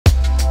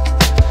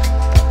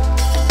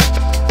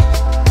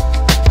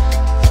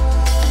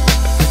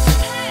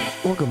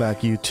Welcome back,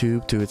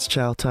 YouTube, to It's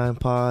Chow Time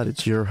Pod.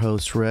 It's your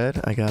host, Red.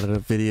 I got a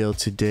video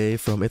today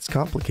from It's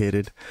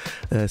Complicated.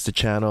 It's the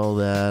channel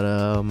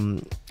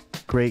that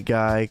great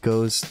guy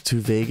goes to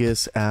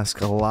Vegas, asks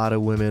a lot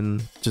of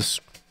women just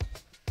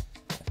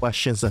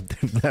questions that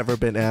they've never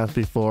been asked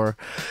before,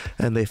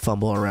 and they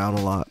fumble around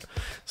a lot.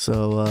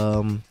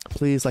 So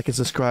please like and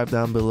subscribe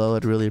down below.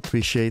 I'd really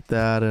appreciate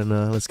that. And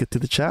let's get to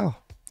the chow.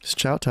 It's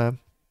chow time.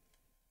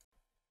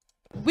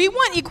 We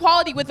want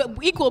equality with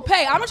equal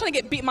pay. I'm not trying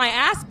to get my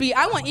ass beat.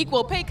 I want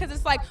equal pay because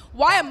it's like,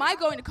 why am I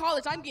going to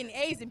college? I'm getting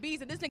A's and B's,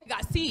 and this nigga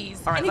got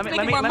C's. All right, let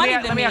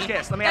me ask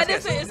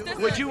this.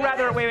 Would you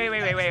rather?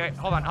 Wait.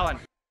 Hold on.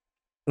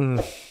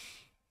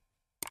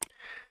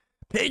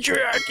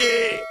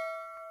 Patriarchy.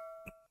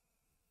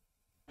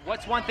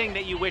 What's one thing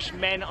that you wish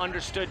men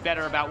understood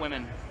better about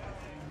women?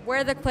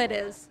 Where the clit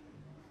is.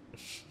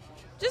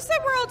 Just that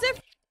we're all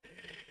different.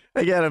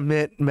 I gotta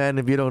admit, men,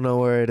 if you don't know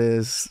where it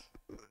is,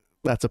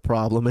 that's a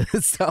problem in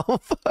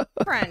itself.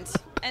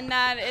 And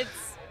that it's,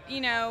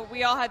 you know,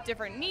 we all have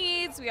different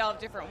needs, we all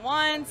have different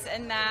wants,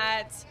 and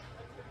that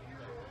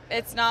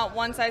it's not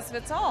one size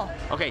fits all.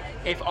 Okay,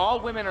 if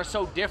all women are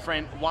so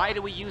different, why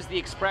do we use the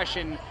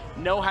expression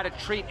know how to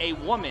treat a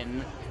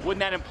woman? Wouldn't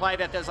that imply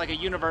that there's like a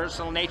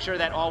universal nature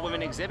that all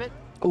women exhibit?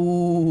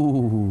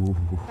 Ooh.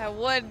 That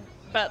would,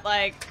 but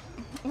like,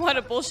 what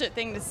a bullshit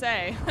thing to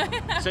say.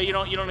 So you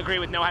don't agree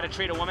with know how to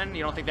treat a woman?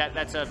 You don't think that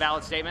that's a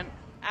valid statement?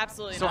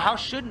 Absolutely So not. how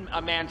should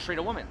a man treat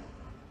a woman?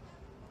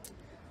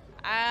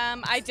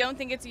 I don't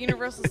think it's a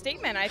universal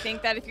statement. I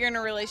think that if you're in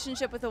a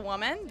relationship with a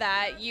woman,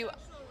 that you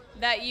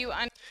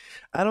I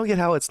don't get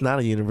how it's not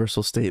a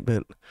universal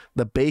statement.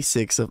 The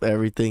basics of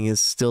everything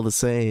is still the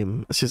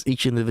same. It's just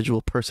each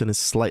individual person is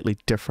slightly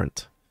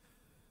different.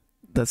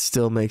 That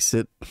still makes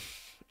it...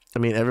 I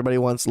mean, everybody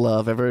wants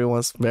love. Everybody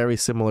wants very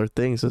similar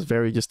things. It's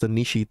very just the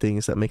niche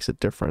things that makes it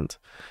different.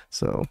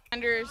 So...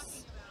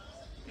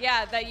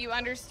 Yeah, that you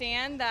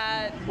understand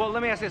that... Well,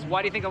 let me ask this.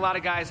 Why do you think a lot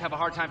of guys have a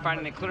hard time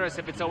finding the clitoris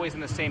if it's always in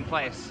the same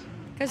place?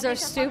 Because they're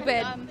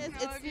stupid.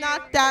 It's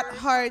not that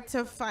hard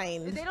to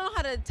find. They don't know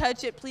how to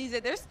touch it, please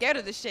it. They're scared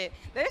of the shit.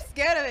 They're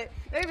scared of it.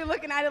 They be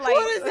looking at it like...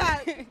 What is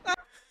that?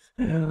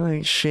 Yeah,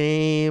 like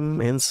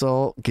shame,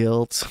 insult,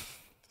 guilt.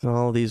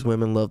 All these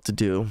women love to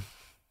do.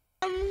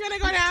 I'm gonna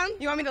go down.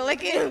 You want me to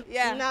lick it?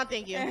 Yeah. No,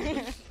 thank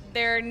you.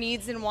 Their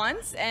needs and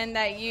wants, and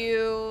that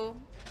you...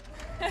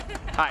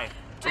 Hi.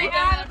 I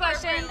have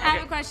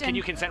a question. Can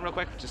you consent real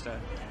quick?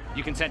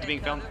 You consent to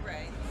being filmed?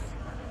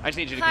 I just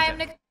need you to Hi,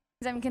 consent.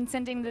 I'm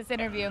consenting to this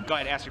interview. Go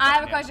ahead, ask your question. I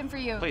have a question for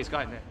you. Please, go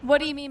ahead. What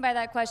do you mean by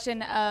that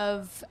question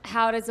of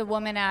how does a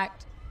woman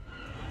act?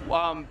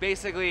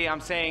 Basically,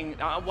 I'm saying,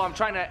 I'm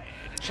trying to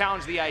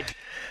challenge the idea.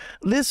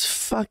 This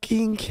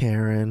fucking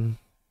Karen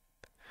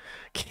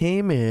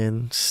came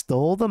in,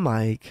 stole the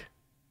mic,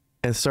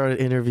 and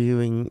started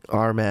interviewing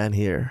our man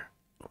here.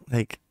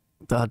 Like,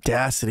 the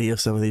audacity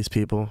of some of these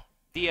people.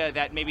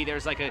 That maybe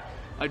there's like a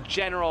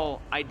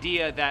general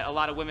idea that a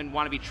lot of women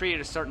want to be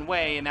treated a certain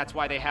way, and that's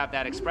why they have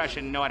that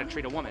expression, know how to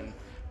treat a woman.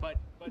 But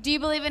Do you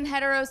believe in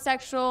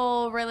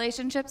heterosexual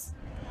relationships?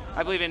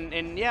 I believe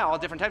in yeah, all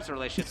different types of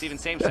relationships, even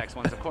same-sex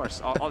ones, of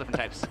course, all different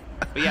types.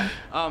 But yeah,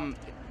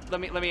 let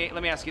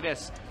me ask you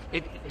this: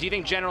 do you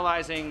think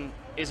generalizing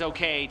is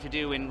okay to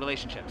do in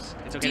relationships?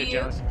 It's okay to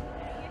generalize.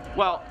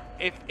 Well,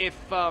 if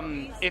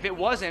it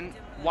wasn't,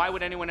 why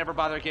would anyone ever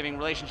bother giving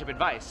relationship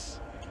advice?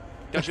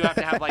 Don't you have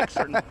to have like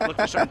look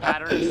for certain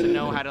patterns to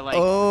know how to like?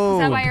 Oh.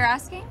 Is that why you're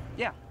asking?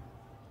 Yeah.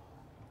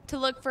 To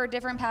look for a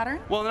different pattern?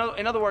 Well,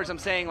 in other words, I'm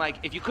saying like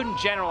if you couldn't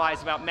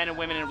generalize about men and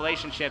women in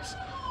relationships,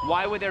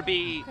 why would there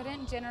be?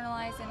 Couldn't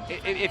generalize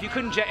in. If you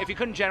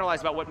couldn't generalize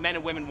about what men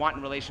and women want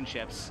in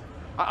relationships,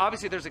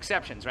 obviously there's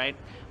exceptions, right?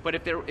 But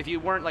if you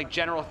weren't like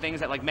general things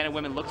that like men and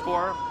women look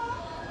for,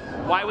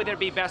 why would there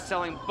be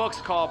best-selling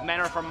books called Men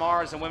Are From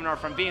Mars and Women Are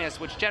From Venus,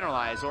 which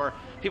generalize, or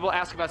people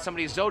ask about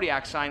somebody's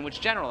zodiac sign, which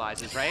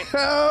generalizes, right?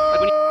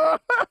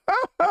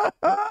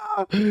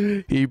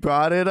 He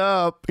brought it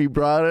up.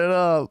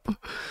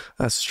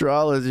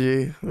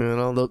 Astrology, you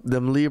know,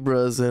 them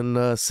Libras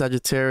and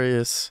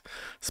Sagittarius,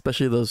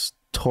 especially those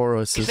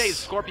Tauruses. You say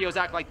Scorpios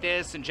act like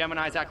this and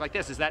Geminis act like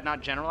this. Is that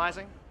not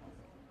generalizing?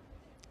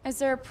 Is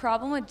there a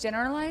problem with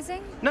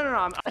generalizing?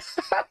 No.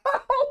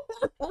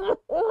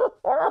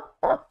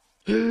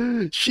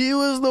 She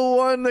was the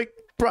one that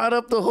brought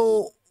up the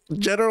whole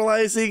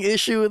generalizing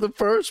issue in the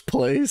first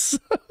place.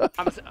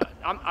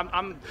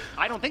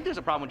 I don't think there's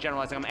a problem with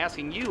generalizing. I'm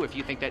asking you if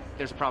you think that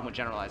there's a problem with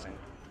generalizing.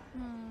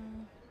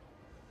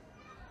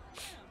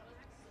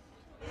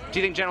 Do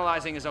you think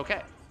generalizing is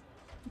okay?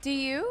 Do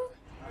you?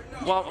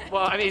 Well,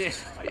 I mean,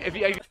 if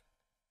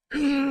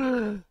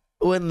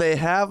when they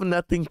have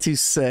nothing to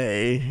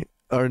say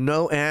or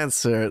no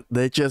answer,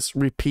 they just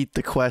repeat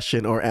the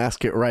question or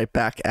ask it right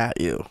back at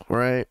you,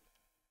 right?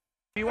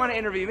 If you want to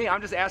interview me, I'm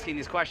just asking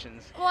these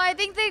questions. Well, I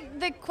think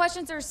the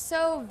questions are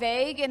so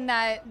vague in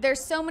that there's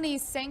so many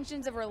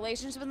sanctions of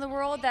relationship in the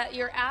world that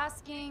you're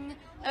asking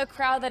a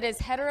crowd that is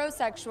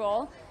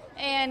heterosexual,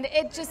 and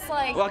it just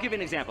like... Well, I'll give you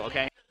an example,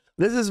 okay?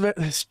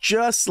 It's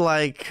just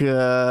like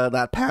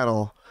that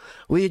panel.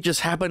 We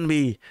just happen to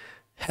be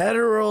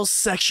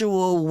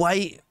heterosexual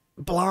white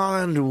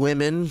blonde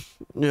women,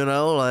 you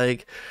know,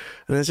 like,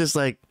 and it's just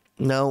like,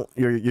 no,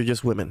 you're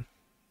just women.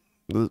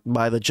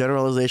 By the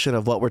generalization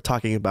of what we're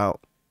talking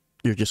about,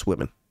 you're just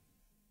women.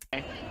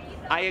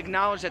 I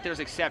acknowledge that there's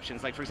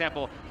exceptions. Like, for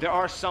example, there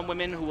are some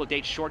women who will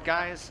date short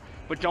guys,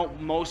 but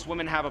don't most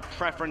women have a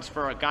preference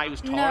for a guy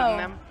who's taller than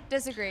them?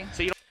 Disagree.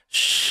 So you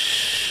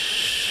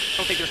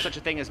don't think there's such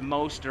a thing as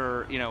most,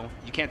 or, you know,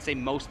 you can't say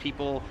most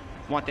people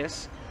want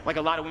this? Like,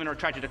 a lot of women are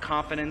attracted to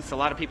confidence. A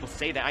lot of people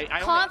say that.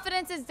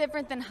 Confidence is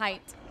different than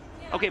height.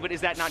 Okay, but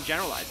is that not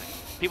generalizing?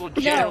 People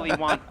generally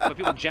want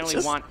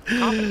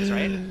confidence,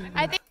 right?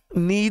 I think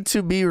Need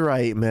to be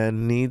right,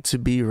 man. Need to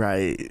be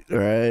right,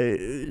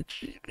 right?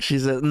 She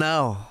said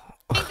no.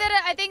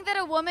 I think that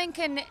a woman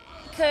could.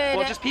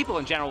 Well, just people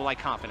in general like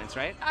confidence,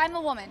 right? I'm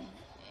a woman,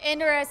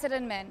 interested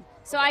in men,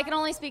 so I can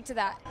only speak to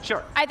that.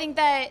 Sure. I think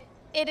that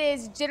it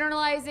is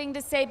generalizing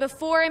to say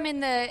before I'm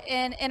in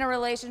a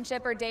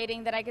relationship or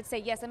dating that I could say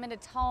yes, I'm into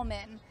tall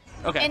men.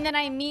 Okay. And then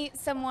I meet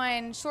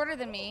someone shorter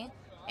than me,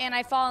 and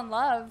I fall in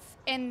love,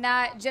 and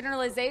that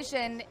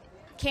generalization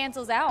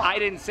cancels out. I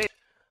didn't say.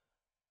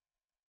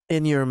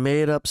 In your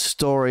made-up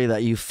story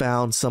that you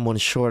found someone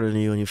shorter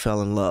than you and you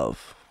fell in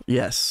love.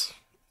 Yes,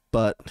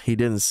 but he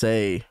didn't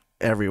say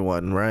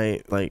everyone,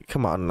 right? Like,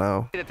 come on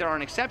now. That there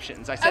aren't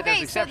exceptions. I said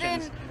there's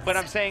exceptions, but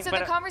I'm saying. So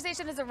the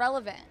conversation is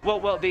irrelevant.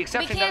 Well, the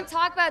exception. We can't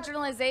talk about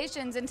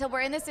generalizations until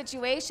we're in this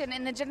situation,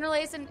 and the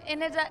generalization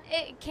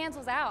it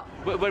cancels out.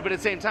 But at the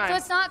same time. So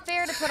it's not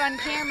fair to put on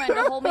camera and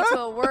to hold me to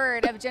a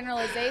word of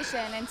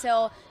generalization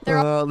until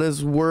they're.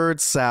 This word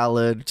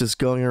salad just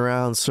going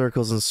around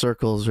circles and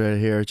circles right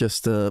here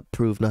just to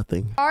prove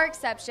nothing. Are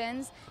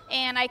exceptions,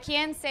 and I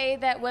can say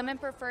that women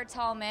prefer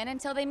tall men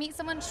until they meet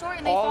someone short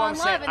and they fall in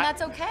love, and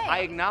that's okay. I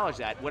acknowledge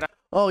that.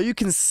 Oh, you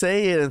can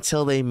say it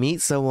until they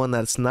meet someone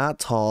that's not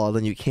tall,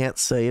 then you can't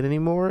say it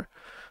anymore?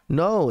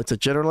 No, it's a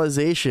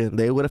generalization.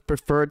 They would have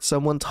preferred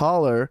someone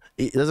taller.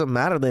 It doesn't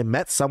matter. They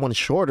met someone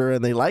shorter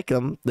and they like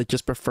them. They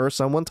just prefer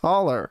someone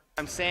taller.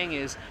 What I'm saying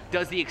is,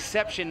 does the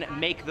exception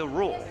make the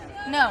rule?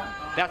 No.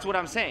 That's what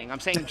I'm saying.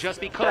 I'm saying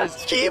just because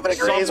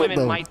some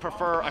women might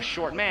prefer a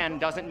short man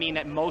doesn't mean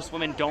that most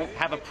women don't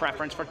have a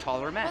preference for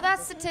taller men. Well,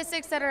 that's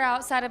statistics that are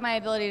outside of my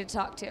ability to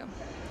talk to.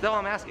 That's all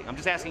I'm asking. I'm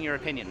just asking your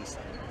opinions.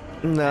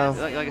 No.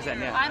 Like I said,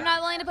 yeah. I'm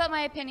not willing to put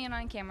my opinion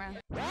on camera.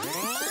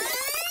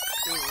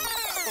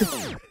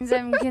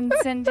 I'm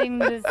consenting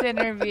to this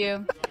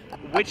interview.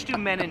 Which do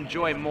men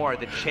enjoy more,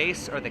 the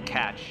chase or the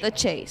catch? The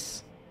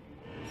chase.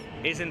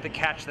 Isn't the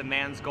catch the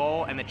man's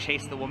goal and the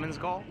chase the woman's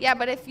goal? Yeah,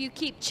 but if you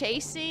keep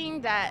chasing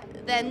that,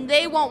 then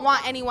they won't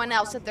want anyone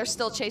else if they're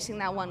still chasing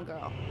that one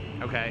girl.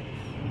 Okay.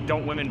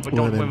 Don't women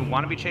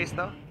want to be chased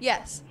though?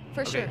 Yes,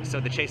 for sure. So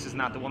the chase is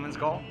not the woman's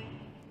goal?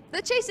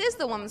 The chase is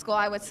the woman's goal,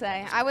 I would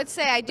say. I would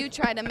say I do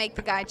try to make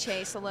the guy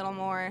chase a little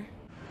more.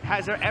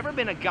 Has there ever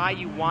been a guy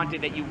you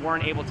wanted that you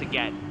weren't able to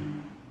get?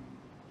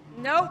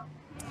 Nope.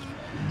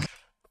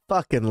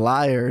 Fucking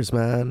liars,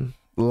 man.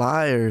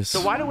 Liars.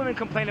 So why do women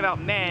complain about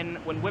men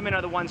when women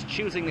are the ones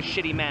choosing the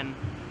shitty men?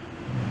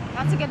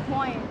 That's a good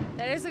point.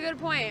 That is a good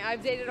point.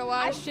 I've dated a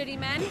lot of shitty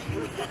men.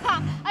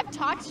 I've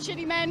talked to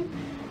shitty men.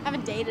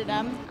 Haven't dated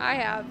them. I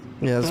have.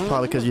 Yeah, it's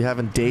probably because you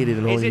haven't dated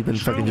and only been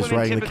fucking just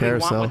riding the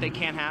carousel. Want what they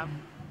can't have?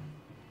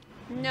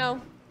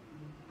 No.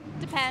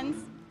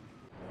 Depends.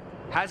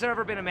 Has there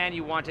ever been a man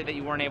you wanted that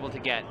you weren't able to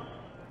get?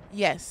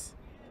 Yes.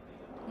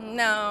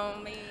 No,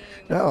 me.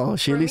 Oh,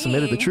 she at least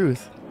admitted the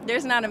truth.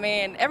 There's not a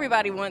man.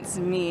 Everybody wants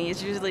me.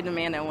 It's usually the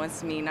man that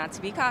wants me, not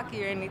to be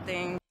cocky or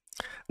anything.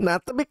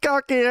 Not to be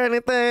cocky or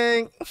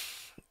anything.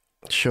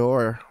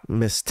 Sure,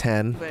 Miss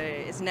 10. But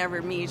it's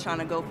never me trying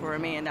to go for a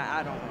man that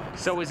I don't want.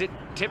 So is it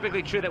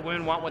typically true that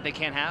women want what they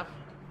can't have?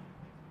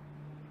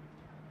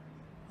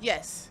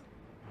 Yes.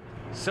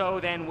 So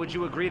then, would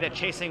you agree that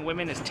chasing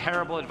women is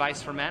terrible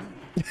advice for men?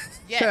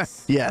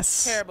 Yes.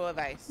 Yes. Terrible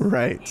advice.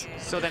 Right.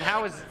 So then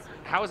how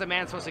is a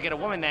man supposed to get a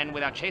woman then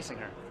without chasing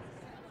her?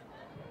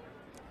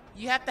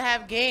 You have to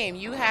have game.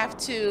 You have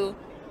to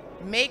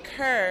make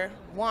her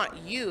want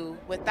you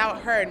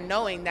without her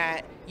knowing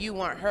that you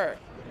want her.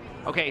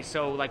 Okay,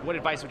 so like what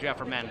advice would you have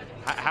for men?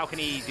 How can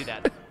he do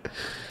that?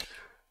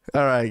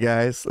 All right,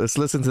 guys, let's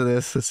listen to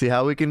this. Let's see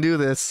how we can do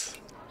this.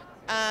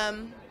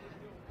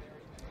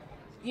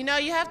 You know,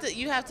 you have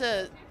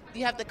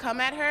to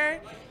come at her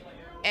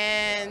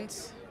and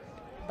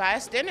buy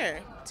us dinner.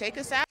 Take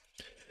us out.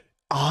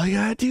 All you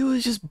gotta do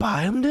is just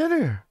buy them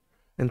dinner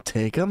and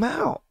take them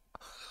out.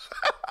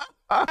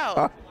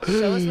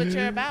 Show us what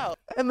you're about.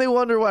 And they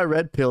wonder why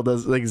Red Pill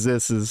doesn't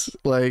exist. Is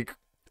like,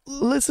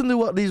 listen to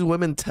what these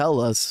women tell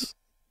us.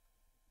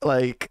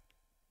 Like,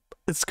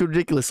 it's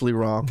ridiculously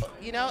wrong.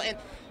 You know, and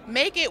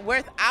make it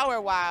worth our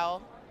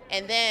while,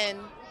 and then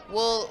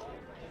we'll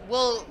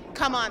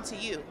come on to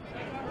you.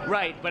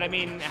 Right, but I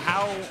mean,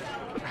 how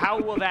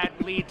will that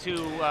lead to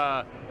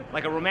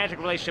like a romantic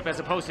relationship as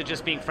opposed to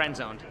just being friend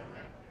zoned?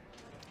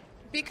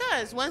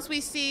 Because once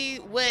we see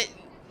what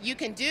you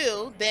can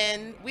do,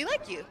 then we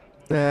like you.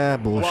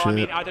 Bullshit. Well, I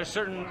mean, are there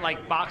certain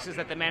like boxes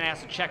that the man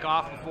has to check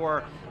off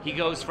before he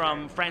goes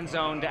from friend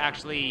zone to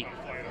actually,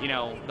 you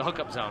know, the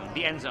hookup zone,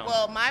 the end zone?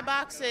 Well, my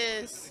box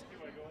is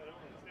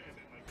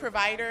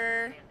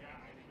provider,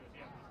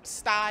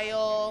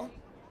 style.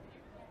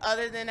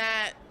 Other than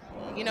that,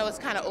 you know, it's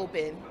kind of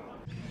open.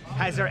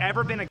 Has there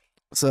ever been a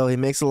So he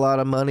makes a lot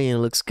of money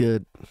and looks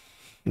good.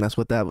 And that's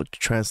what that would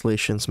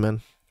translations,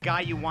 man.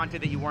 guy you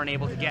wanted that you weren't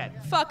able to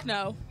get? Fuck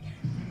no.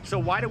 So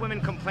why do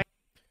women complain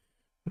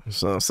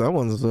So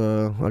someone's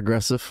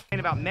aggressive.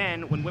 about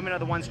men when women are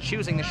the ones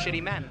choosing the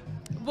shitty men?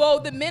 Well,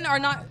 the men are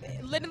not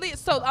literally.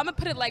 So I'm gonna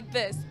put it like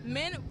this: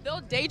 men,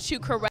 they'll date you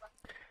correct.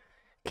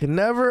 Can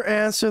never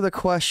answer the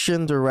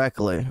question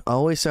directly.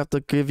 Always have to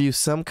give you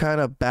some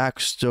kind of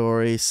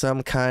backstory,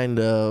 some kind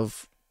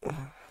of.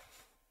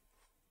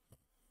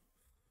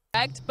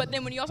 But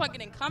then when you all start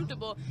getting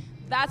comfortable,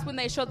 that's when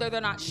they show that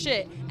they're not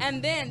shit.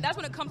 And then that's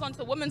when it comes on to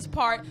the woman's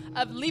part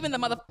of leaving the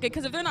motherfucker.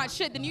 Because if they're not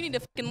shit, then you need to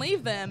fucking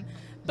leave them.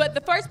 But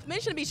the first men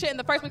shouldn't be shit in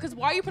the first place. Because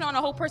why are you putting on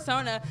a whole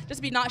persona just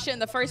to be not shit in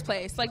the first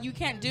place? Like, you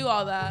can't do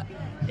all that.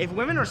 If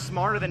women are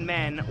smarter than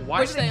men,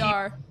 why Which do they keep,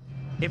 are.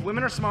 If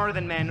women are smarter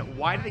than men,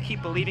 why do they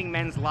keep believing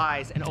men's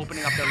lies and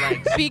opening up their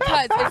legs?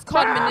 Because it's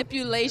called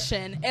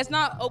manipulation. It's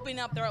not opening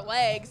up their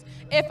legs.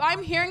 If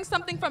I'm hearing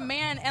something from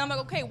man and I'm like,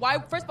 okay, why?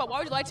 First of all, why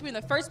would you lie to me in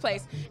the first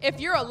place?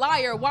 If you're a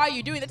liar, why are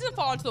you doing that? It doesn't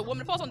fall onto the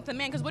woman. It falls onto the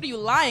man. Because what are you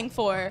lying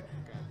for?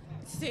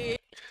 See?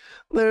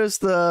 There's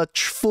the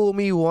fool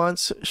me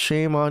once,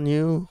 shame on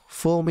you.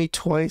 Fool me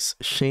twice,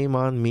 shame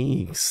on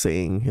me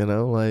saying, you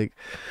know, like,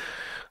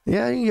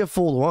 yeah, you can get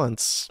fooled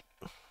once.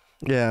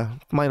 Yeah,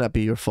 might not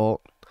be your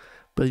fault.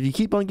 But if you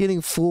keep on getting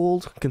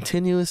fooled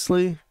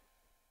continuously,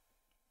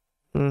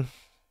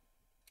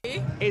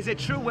 Is it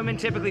true women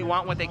typically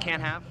want what they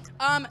can't have?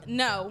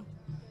 No.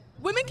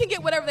 Women can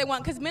get whatever they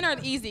want because men are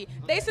easy.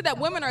 They said that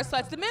women are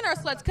sluts. The men are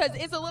sluts because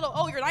it's a little,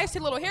 oh, you're nice,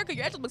 take a little haircut,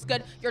 your edge looks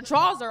good, your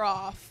draws are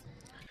off.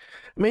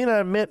 I mean, I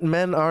admit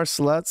men are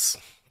sluts.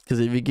 Because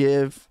if you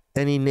give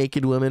any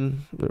naked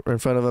woman in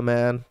front of a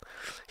man,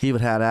 he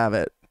would have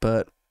it.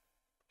 But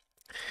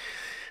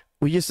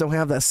we just don't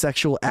have that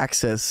sexual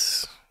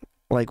access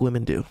like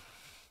women do.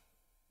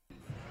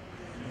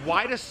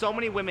 Why do so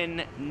many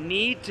women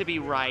need to be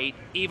right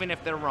even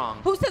if they're wrong?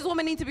 Who says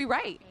women need to be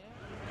right?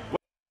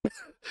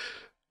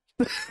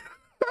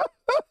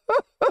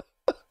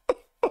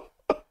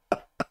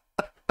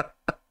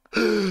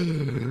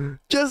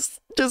 Just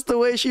the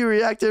way she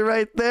reacted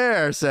right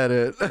there said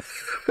it.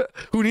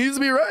 Who needs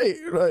to be right?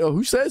 Like, oh,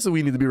 who says that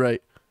we need to be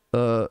right?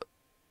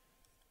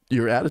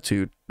 Your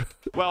attitude.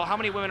 Well, how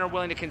many women are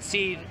willing to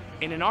concede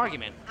in an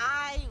argument?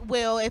 I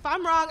will. If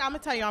I'm wrong, I'm gonna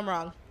tell you I'm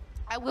wrong.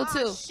 I will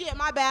too. Shit,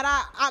 my bad.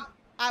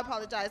 I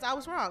apologize. I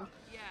was wrong.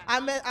 Yeah.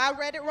 I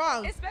read it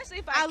wrong. Especially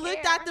if I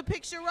looked at the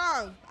picture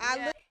wrong.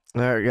 All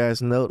right,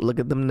 guys. Note. Look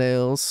at them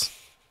nails.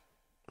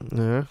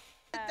 Yeah.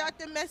 I got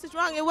the message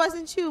wrong. It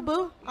wasn't you,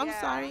 boo. I'm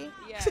sorry.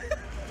 Yeah.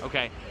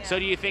 Okay. So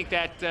do you think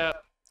that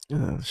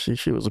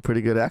She was a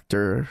pretty good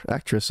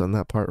actress on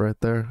that part right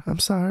there. I'm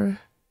sorry.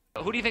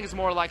 who do you think is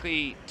more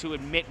likely to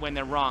admit when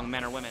they're wrong,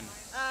 men or women?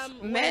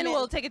 Men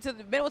will take it to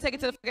the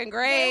fucking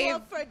grave. They will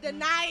for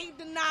deny.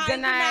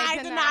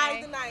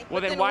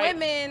 Well, then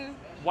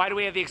why do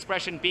we have the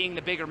expression being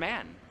the bigger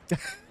man?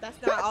 That's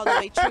not all the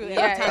way true.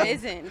 Yeah, it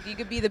isn't. You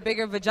could be the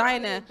bigger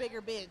vagina,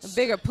 bigger bitch, a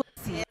bigger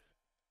pussy.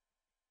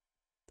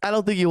 I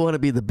don't think you want to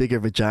be the bigger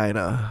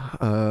vagina.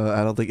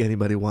 I don't think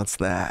anybody wants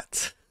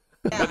that.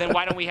 But then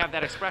why don't we have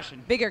that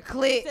expression? Bigger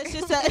clit. It's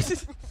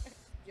just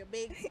you're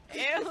big.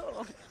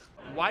 Ew.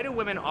 Why do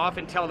women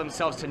often tell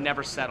themselves to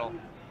never settle?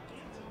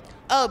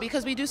 Oh,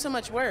 because we do so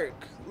much work.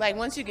 Like,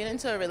 once you get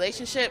into a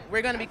relationship,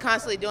 we're going to be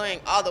constantly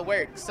doing all the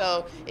work.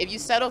 So if you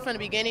settle from the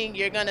beginning,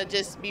 you're going to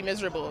just be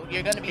miserable.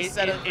 You're going to be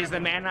settled. Is the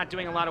man not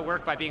doing a lot of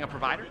work by being a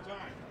provider?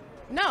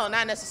 No,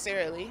 not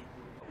necessarily.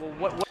 Well,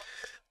 what?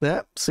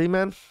 Yeah, see,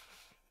 man?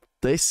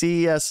 They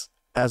see us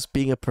as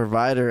being a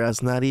provider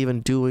as not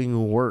even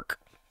doing work.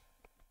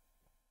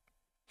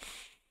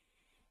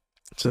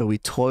 So we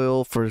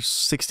toil for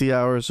 60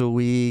 hours a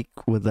week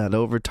with that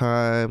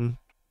overtime,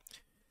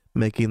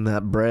 making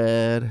that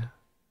bread,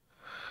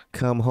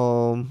 come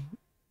home.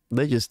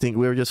 They just think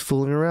we were just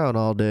fooling around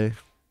all day.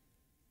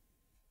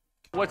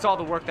 What's all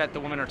the work that the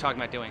women are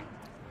talking about doing?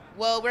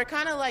 Well, we're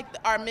kind of like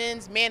our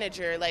men's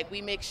manager. Like, we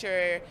make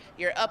sure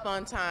you're up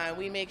on time.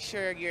 We make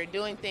sure you're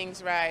doing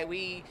things right.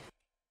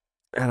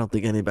 I don't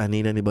think I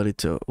need anybody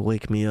to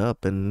wake me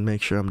up and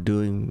make sure I'm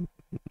doing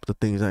the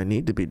things I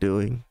need to be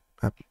doing.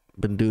 I've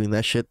been doing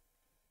that shit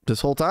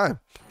this whole time.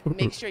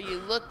 Make sure you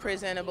look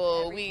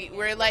presentable.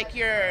 We're like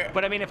your...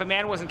 But I mean, if a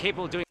man wasn't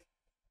capable of doing...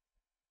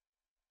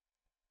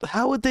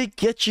 How would they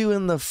get you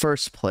in the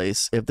first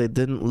place if they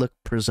didn't look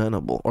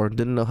presentable or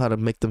didn't know how to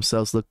make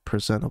themselves look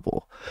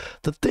presentable?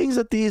 The things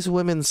that these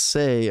women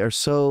say are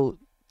so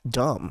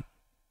dumb.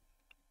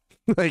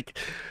 Like,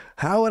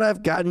 how would I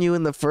have gotten you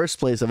in the first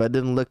place if I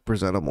didn't look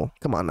presentable?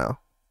 Come on now.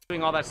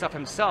 Doing all that stuff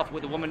himself,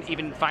 would the woman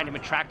even find him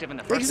attractive in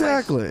the first place?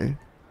 Exactly.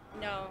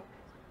 No.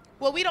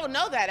 Well, we don't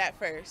know that at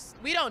first.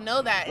 We don't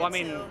know that. Well, I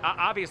mean,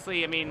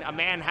 obviously, I mean, a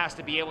man has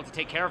to be able to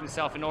take care of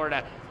himself in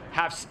order to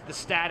have the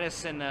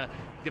status and the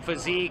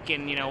physique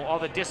and, you know, all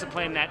the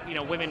discipline that, you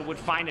know, women would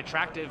find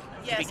attractive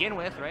to begin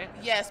with, right?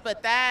 Yes,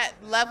 but that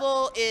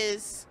level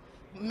is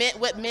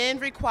what men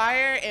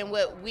require, and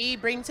what we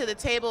bring to the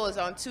table is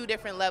on two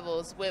different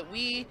levels. What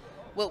we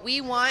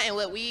want and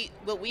what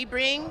we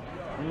bring.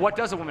 What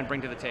does a woman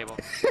bring to the table?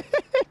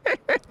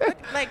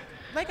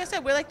 Like I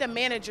said, we're like the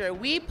manager.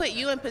 We put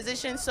you in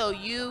position so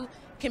you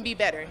can be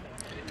better.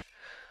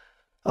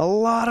 A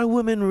lot of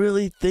women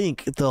really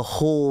think the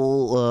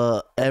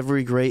whole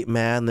every great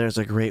man, there's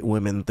a great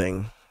woman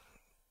thing.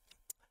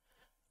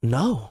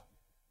 No.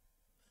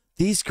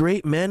 These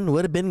great men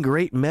would have been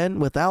great men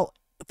without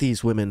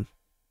these women.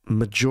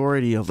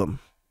 Majority of them.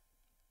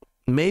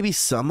 Maybe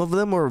some of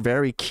them were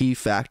very key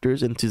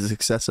factors into the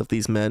success of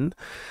these men,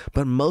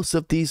 but most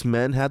of these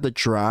men had the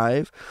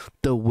drive,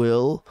 the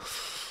will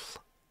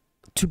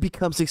to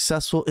become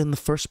successful in the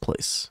first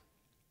place.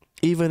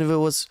 Even if it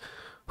was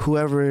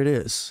whoever it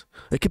is.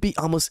 It could be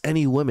almost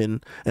any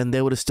woman and they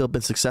would have still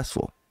been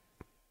successful.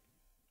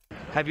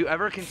 Have you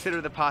ever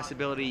considered the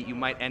possibility you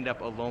might end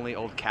up a lonely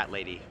old cat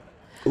lady?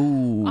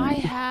 Ooh. I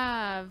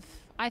have.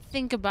 I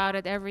think about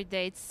it every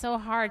day. It's so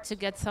hard to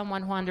get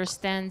someone who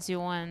understands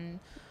you. And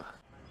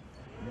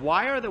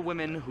why are the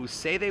women who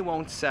say they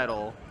won't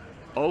settle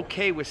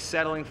okay with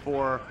settling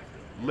for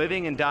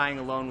living and dying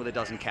alone with a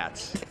dozen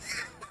cats?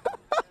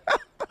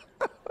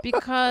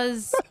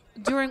 Because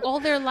during all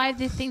their life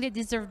they think they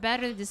deserve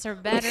better,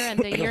 and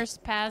the years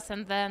pass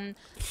and then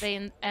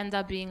they end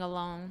up being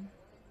alone.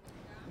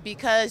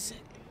 Because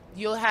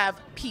you'll have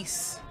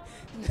peace.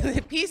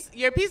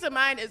 Your peace of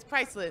mind is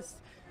priceless.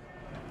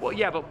 Well,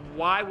 yeah, but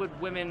why would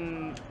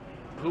women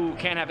who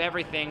can't have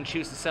everything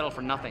choose to settle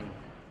for nothing?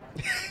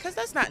 Because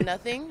that's not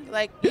nothing.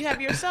 Like, you have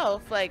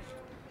yourself. Like,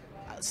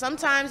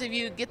 sometimes if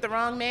you get the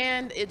wrong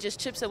man, it just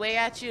chips away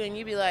at you and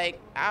you be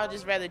like, I'll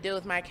just rather deal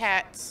with my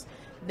cats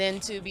than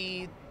to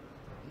be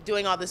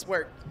doing all this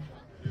work.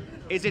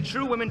 Is it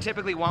true women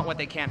typically want what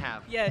they can't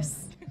have?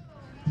 Yes.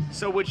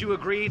 So would you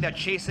agree that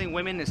chasing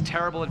women is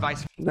terrible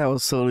advice? That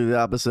was totally the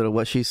opposite of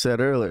what she said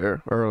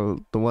earlier, or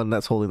the one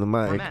that's holding the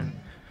mic. For men.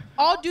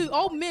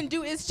 All men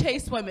do is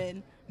chase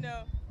women.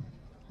 No.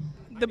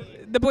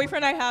 The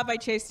boyfriend I have, I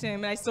chased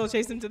him, and I still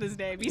chase him to this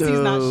day because he's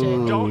not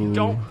shit.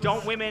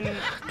 Don't women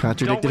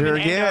contradicted her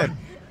again.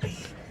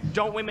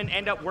 Don't women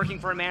end up working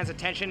for a man's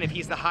attention if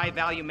he's the high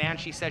value man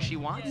she says she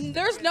wants?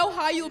 There's no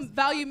high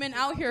value men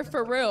out here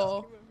for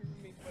real.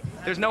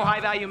 There's no high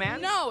value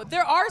man? No,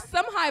 there are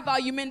some high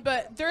value men,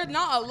 but they're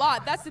not a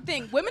lot. That's the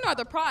thing. Women are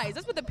the prize.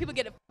 That's what the people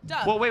get fucked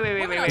up. Well, wait,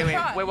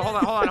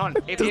 hold on.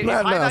 If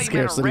high value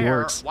men are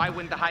rare, why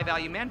wouldn't the high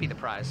value man be the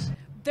prize?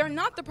 They're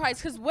not the prize,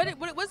 because what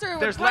was there?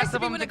 There's prize less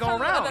of them when to it go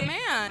comes around. to the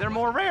man? They're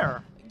more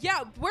rare.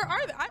 Yeah, where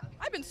are they?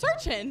 I've been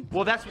searching.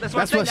 Well, that's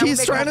what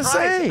she's trying to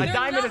say. A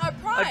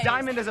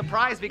diamond is a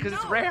prize because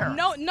it's rare.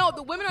 No,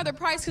 the women are the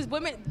prize because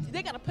women,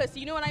 they got a pussy.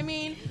 You know what I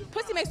mean?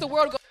 Pussy makes the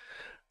world go.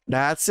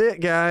 That's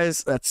it,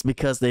 guys. That's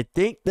because they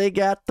think they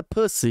got the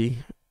pussy.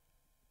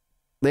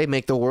 They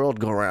make the world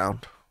go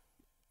round.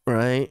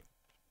 Right?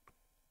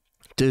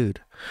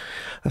 Dude,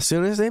 as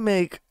soon as they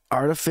make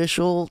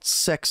artificial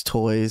sex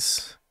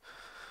toys,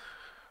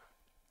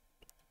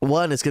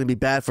 one, it's going to be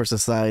bad for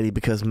society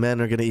because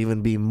men are going to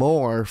even be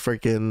more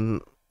freaking,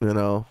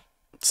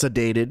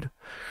 sedated.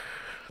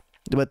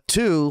 But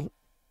two,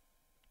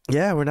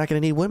 yeah, we're not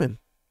going to need women.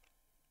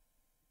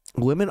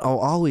 Women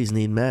always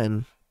need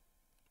men.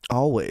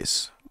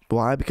 Always.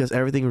 Why? Because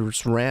everything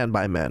is ran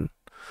by men.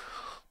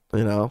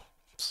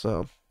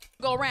 So.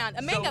 Go around.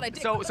 A man got a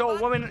dick. So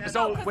a woman.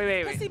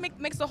 Wait. Pussy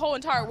makes the whole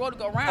entire world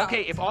go round.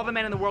 Okay, if all the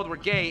men in the world were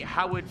gay,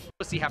 how would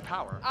pussy have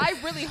power? I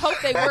really hope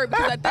they were,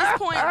 because at this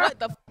point, what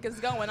the fuck is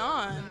going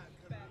on?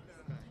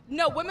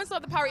 No, women still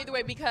have the power either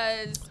way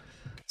because.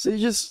 So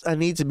I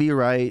need to be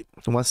right.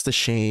 What's the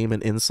shame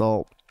and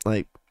insult?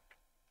 Like,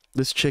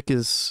 this chick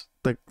is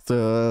like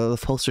the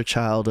poster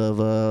child of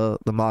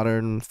the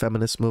modern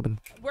feminist movement.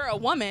 We're a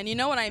woman, you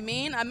know what I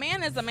mean? A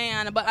man is a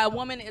man, but a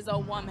woman is a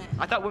woman.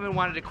 I thought women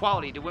wanted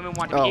equality. Do women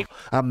want to be equal?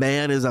 A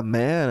man is a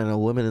man and a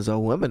woman is a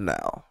woman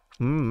now.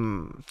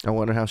 I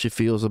wonder how she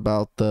feels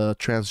about the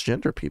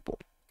transgender people.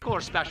 Or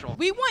special.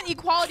 We want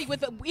equality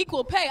with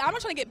equal pay. I'm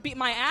not trying to get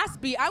my ass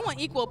beat. I want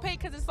equal pay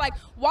because it's like,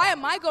 why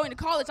am I going to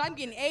college? I'm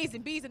getting A's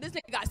and B's and this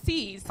nigga got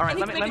C's. All right,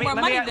 let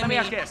me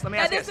ask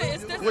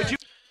this. Would you?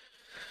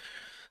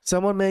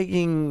 Someone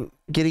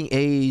getting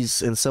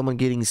A's and someone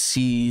getting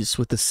C's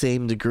with the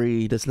same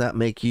degree does not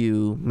make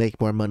you make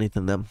more money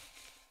than them.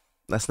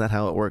 That's not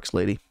how it works,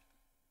 lady.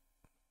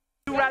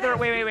 Would you rather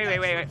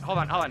wait. Hold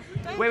on.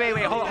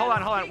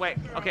 Wait.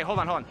 Okay, hold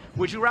on.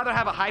 Would you rather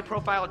have a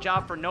high-profile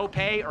job for no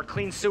pay or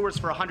clean sewers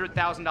for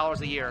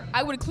 $100,000 a year?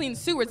 I would clean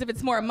sewers if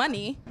it's more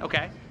money.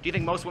 Okay. Do you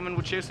think most women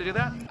would choose to do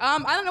that? I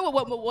don't know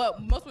what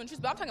most women choose,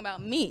 but I'm talking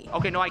about me.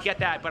 Okay, no, I get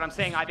that, but I'm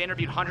saying I've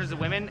interviewed hundreds of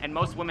women, and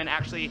most women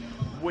actually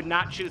would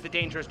not choose the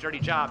dangerous, dirty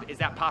job. Is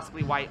that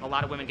possibly why a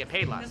lot of women get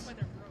paid less?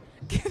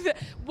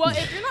 Well,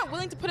 if you're not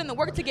willing to put in the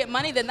work to get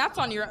money, then that's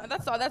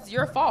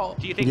your fault.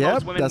 Do you think Yep,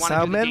 most women that's want how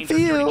to do the men dangerous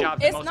dirty feel.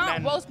 jobs that It's most not.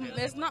 men? Well,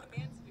 it's not.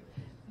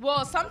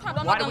 Well, sometimes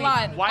I'm Why not do gonna we-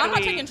 lie. why do I'm not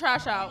we- taking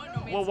trash out.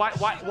 Well,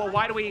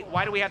 why do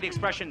we have the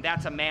expression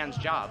 "that's a man's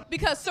job"?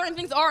 Because certain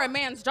things are a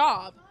man's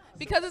job.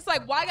 Because it's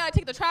like, why gotta I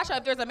take the trash out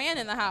if there's a man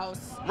in the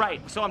house?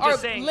 Right. So I'm Or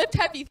just saying. lift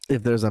heavy.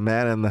 If there's a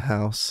man in the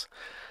house,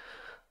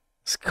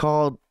 it's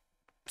called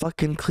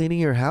fucking cleaning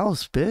your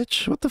house,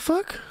 bitch. What the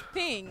fuck?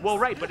 Things. Well,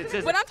 right, but it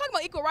says. When I'm talking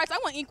about equal rights, I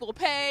want equal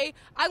pay.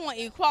 I want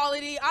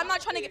equality. I'm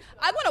not trying to get.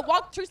 I want to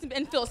walk the streets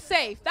and feel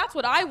safe. That's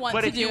what I want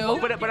But to if do. you,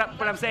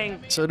 but I'm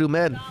saying. So do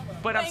men.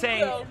 But I'm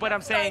saying. you. But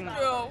I'm saying. Thank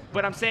you.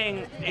 But I'm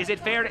saying. Is it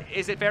fair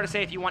to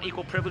say if you want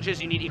equal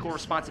privileges, you need equal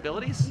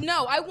responsibilities?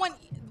 No, I want.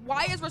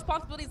 Why is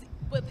responsibilities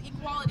with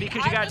equality?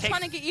 Because you gotta I'm just take-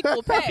 trying to get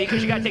equal pay.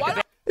 Because you gotta take Why the.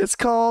 not- It's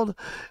called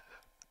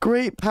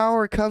great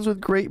power comes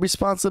with great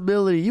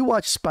responsibility. You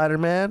watch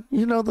Spider-Man.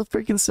 You know the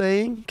freaking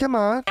saying. Come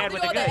on. I do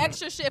all the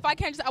extra shit if I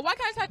can't just. Why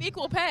can't I just have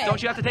equal pay?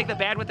 Don't you have to take the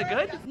bad with the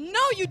good? No,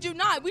 you do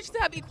not. We just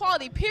have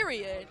equality.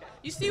 Period.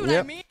 You see what I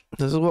Yep. mean?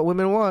 This is what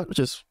women want.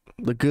 Just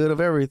the good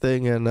of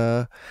everything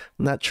and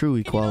not true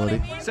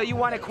equality. So you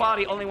want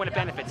equality only when it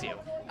benefits you.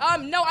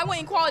 No, I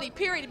want equality.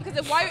 Period.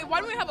 Because why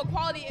do we have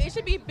equality? It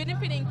should be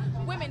benefiting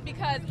women.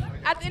 Because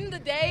at the end of the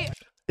day,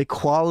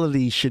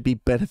 Equality should be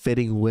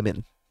benefiting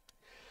women.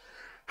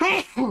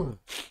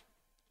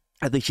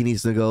 I think she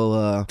needs to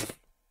go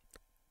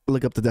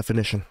look up the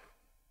definition.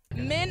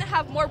 men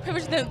have more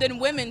privilege than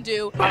women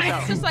do.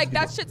 It's just like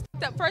that shit's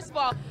that. First of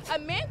all, a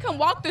man can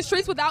walk the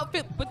streets without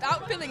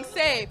feeling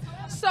safe.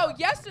 So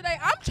yesterday,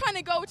 I'm trying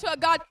to go to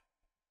a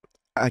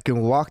I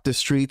can walk the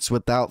streets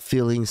without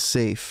feeling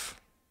safe.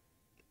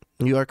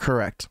 You are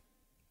correct.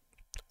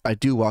 I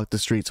do walk the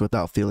streets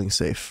without feeling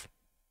safe.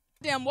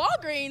 goddamn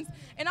Walgreens,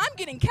 and I'm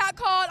getting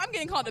catcalled. I'm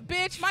getting called a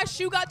bitch. My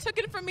shoe got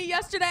taken from me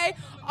yesterday,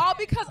 all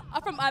because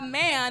from a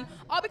man,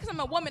 all because I'm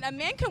a woman. A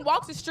man can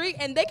walk the street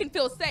and they can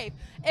feel safe.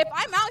 If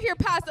I'm out here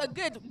past a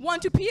good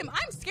 1-2 p.m.,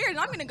 I'm scared and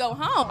I'm gonna go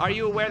home. Are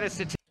you aware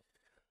that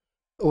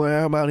When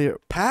I'm out here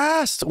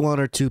past 1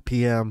 or 2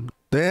 p.m.,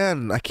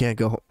 then I can't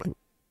go home.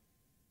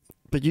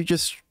 But you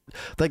just,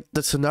 like,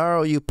 the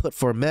scenario you put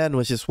for men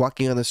was just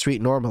walking on the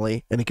street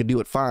normally, and you could do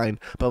it fine.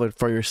 But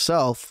for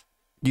yourself,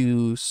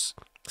 you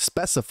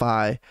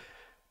specify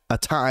a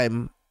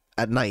time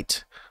at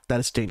night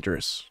that is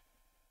dangerous.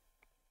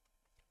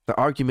 The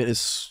argument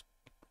is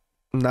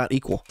not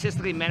equal.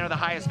 statistically men are the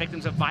highest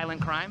victims of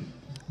violent crime?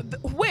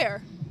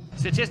 Where?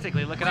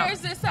 Statistically, look it up. Where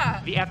is this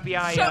at? The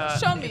FBI.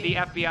 Show me. The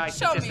FBI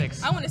Show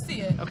statistics. me. I want to see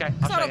it. Okay,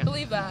 Because I'll show I don't you.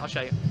 believe that. I'll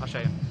show you. I'll show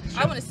you.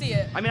 I want to see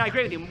it. I mean, I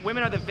agree with you.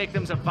 Women are the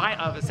victims of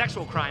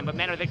sexual crime, but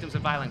men are victims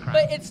of violent crime.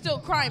 But it's still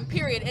crime,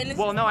 period. And it's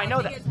Well, no, I know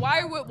thing that. is,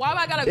 why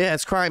I gotta? Yeah,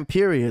 it's crime,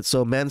 period.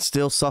 So men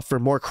still suffer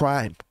more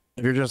crime.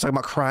 If you're just talking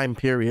about crime,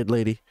 period,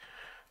 lady.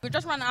 We're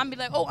just running. I'm be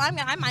like, oh, I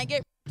might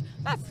get.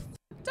 That's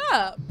fucked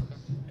up.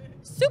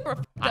 Super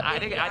fucked up. I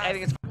think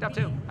it's fucked up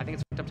too. I think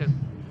it's fucked up too.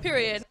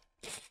 Period.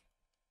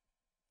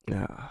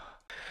 Yeah.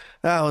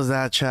 That was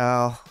that,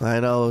 Chow. I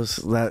know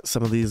that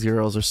some of these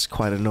girls are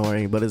quite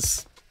annoying, but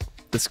it's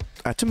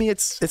to me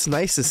it's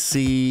nice to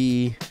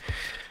see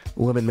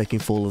women making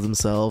fool of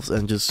themselves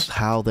and just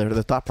how their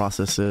thought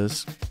process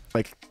is.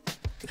 Like,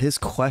 his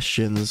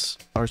questions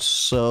are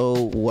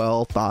so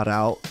well thought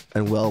out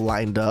and well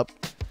lined up.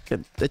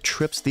 It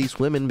trips these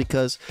women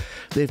because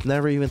they've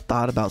never even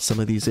thought about some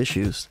of these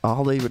issues.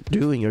 All they were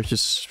doing are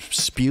just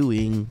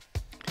spewing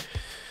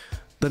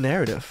the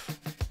narrative.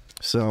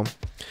 So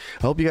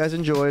I hope you guys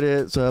enjoyed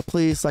it. So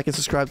please like and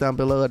subscribe down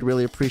below. I'd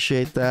really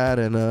appreciate that.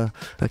 And I'll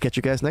catch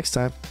you guys next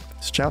time.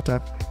 It's chow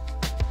time.